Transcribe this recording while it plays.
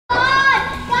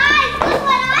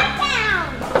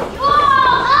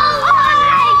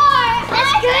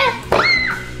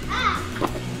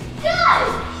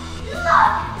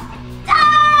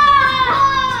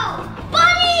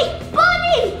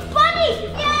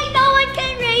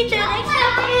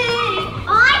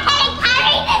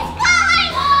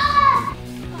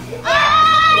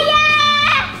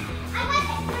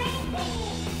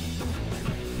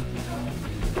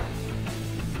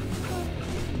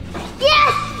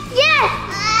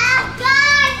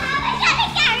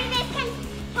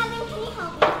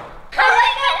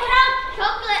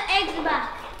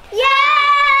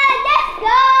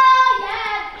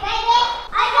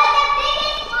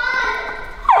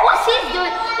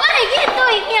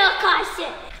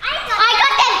shit. I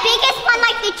got the biggest one,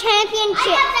 like the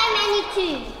championship. I got that many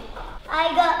too.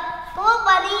 I got 4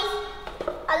 bunnies,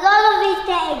 a lot of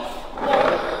Easter eggs.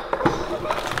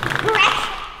 Correct.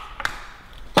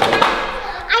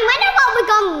 I wonder what we're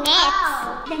going next.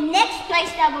 Wow. The next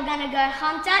place that we're gonna go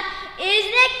hunt at is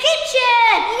the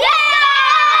kitchen. Yeah!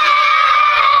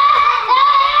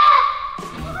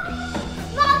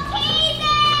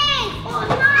 Maltesers! Oh,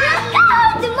 nice. Let's go,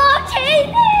 the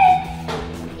Maltesers.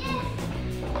 Yes.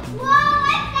 Whoa,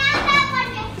 I found that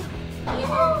one.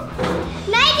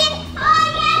 Megan, oh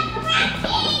yeah,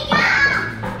 Cracky!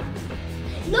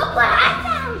 Look what I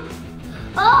found.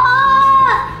 Oh,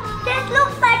 this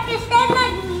looks like the same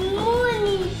like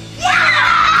Mooney. Yeah!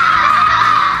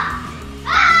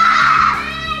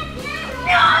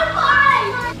 No, boy!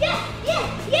 Yes, yes,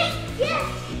 yes, yes.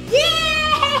 Yeah!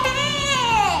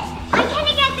 I'm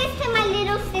gonna get this to my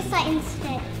little sister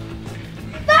instead.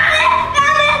 Found it!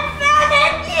 Found it! Found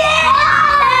it! Yeah!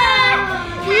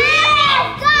 Calvin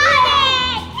got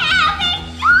it! Calvin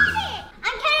got it!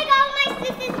 I'm gonna go to my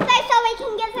sister's place so we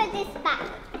can give her this back.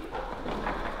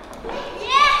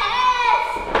 Yes!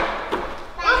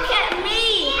 Look at me!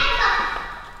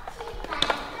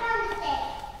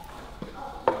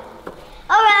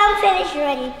 Alright, I'm finished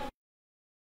already.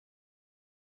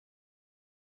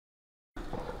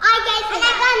 I guess and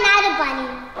I got another bunny.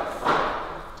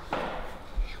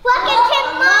 Welcome to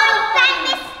my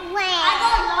famous I land.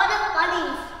 got a lot of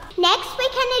bunnies. Next,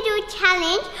 we're gonna do a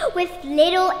challenge with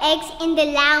little eggs in the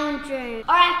lounge room.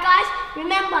 Alright guys,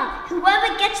 remember,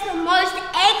 whoever gets the most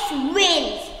eggs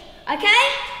wins. Okay?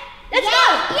 Let's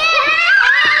go! Yeah!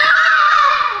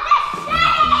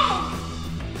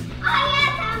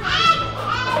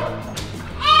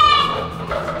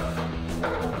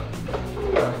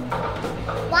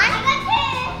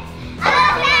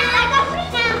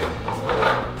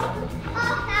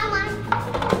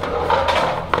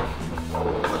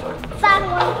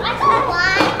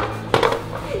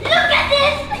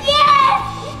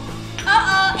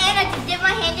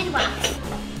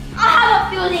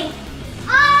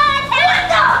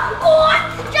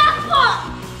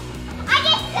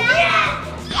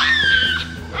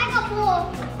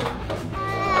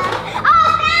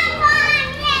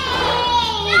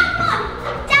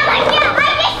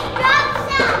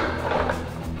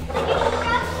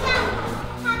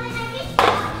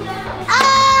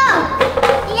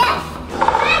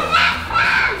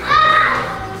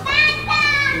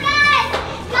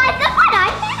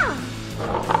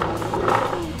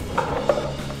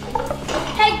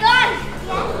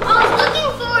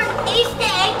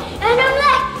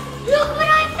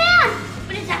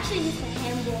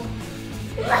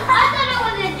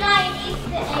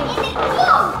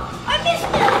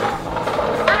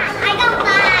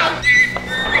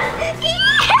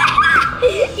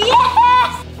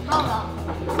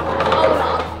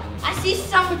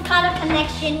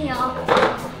 Connection here.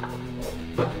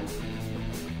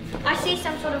 I see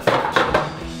some sort of connection.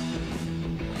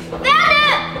 Found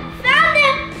it! Found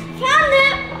it! Found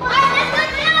it! Alright, let's go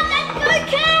count! Let's go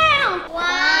count! 1,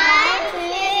 2,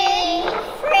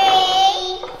 3,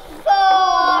 4,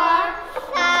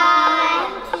 5,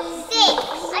 6.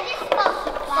 I just got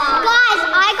 5. Guys,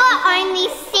 I got only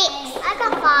 6. I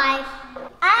got 5.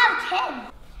 I have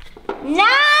 10.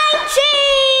 19!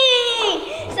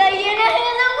 So you know who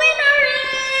the winner is?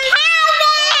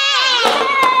 Calvin!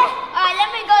 Alright, let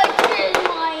me go choose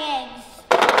my eggs.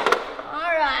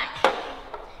 Alright.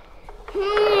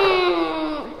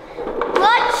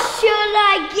 What should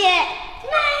I get?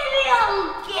 Maybe I'll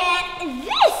get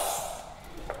this.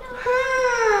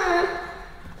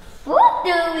 What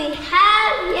do we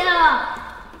have here?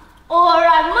 Or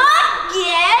I might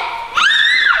get